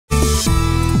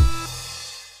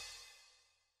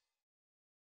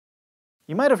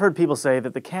You might have heard people say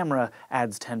that the camera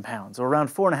adds 10 pounds, or around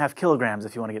 4.5 kilograms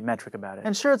if you want to get metric about it.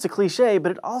 And sure, it's a cliche,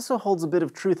 but it also holds a bit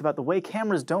of truth about the way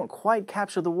cameras don't quite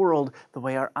capture the world the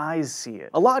way our eyes see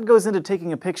it. A lot goes into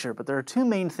taking a picture, but there are two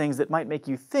main things that might make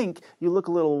you think you look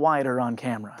a little wider on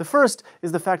camera. The first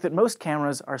is the fact that most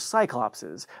cameras are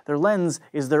cyclopses. Their lens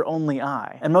is their only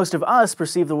eye. And most of us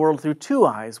perceive the world through two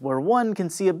eyes, where one can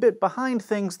see a bit behind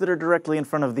things that are directly in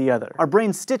front of the other. Our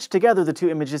brains stitch together the two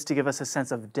images to give us a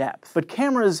sense of depth. But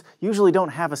cameras usually don't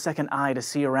have a second eye to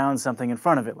see around something in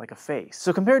front of it, like a face.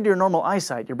 So compared to your normal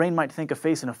eyesight, your brain might think a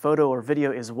face in a photo or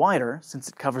video is wider, since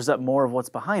it covers up more of what's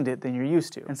behind it than you're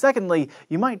used to. And secondly,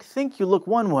 you might think you look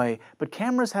one way, but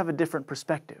cameras have a different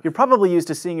perspective. You're probably used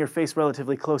to seeing your face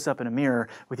relatively close up in a mirror,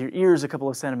 with your ears a couple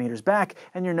of centimeters back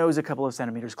and your nose a couple of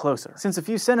centimeters closer. Since a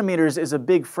few centimeters is a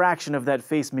big fraction of that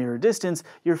face-mirror distance,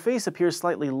 your face appears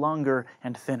slightly longer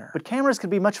and thinner. But cameras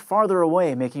could be much farther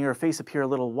away, making your face appear a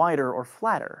little wider or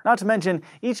flatter. Not to mention,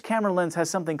 each camera lens has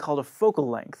something called a focal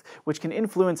length, which can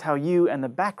influence how you and the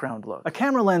background look. A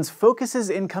camera lens focuses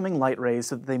incoming light rays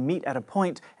so that they meet at a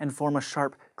point and form a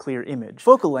sharp, clear image.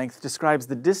 Focal length describes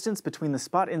the distance between the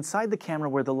spot inside the camera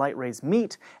where the light rays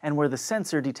meet and where the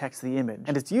sensor detects the image,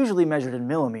 and it's usually measured in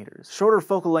millimeters. Shorter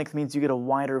focal length means you get a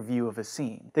wider view of a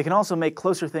scene. They can also make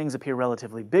closer things appear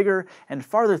relatively bigger and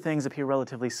farther things appear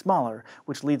relatively smaller,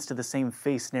 which leads to the same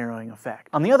face narrowing effect.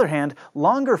 On the other hand,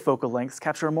 longer focal lengths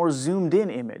capture a more zoomed in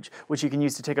image, which you can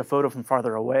use to take a photo from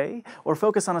farther away or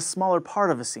focus on a smaller part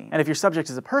of a scene. And if your subject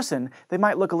is a person, they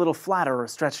might look a little flatter or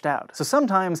stretched out. So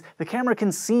sometimes the camera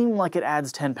can seem like it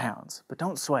adds 10 pounds, but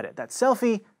don't sweat it. That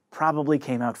selfie probably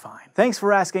came out fine. Thanks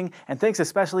for asking, and thanks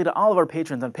especially to all of our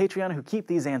patrons on Patreon who keep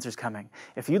these answers coming.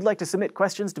 If you'd like to submit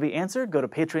questions to be answered, go to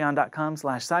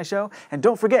patreon.com/SciShow, and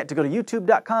don't forget to go to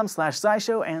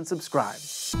youtube.com/SciShow and subscribe.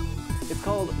 It's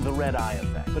called the red eye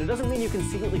effect, but it doesn't mean you can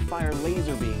secretly fire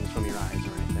laser beams from your eyes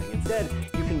or anything. Instead,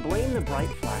 you can blame the bright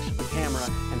flash of the camera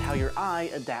and how your eye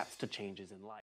adapts to changes in light.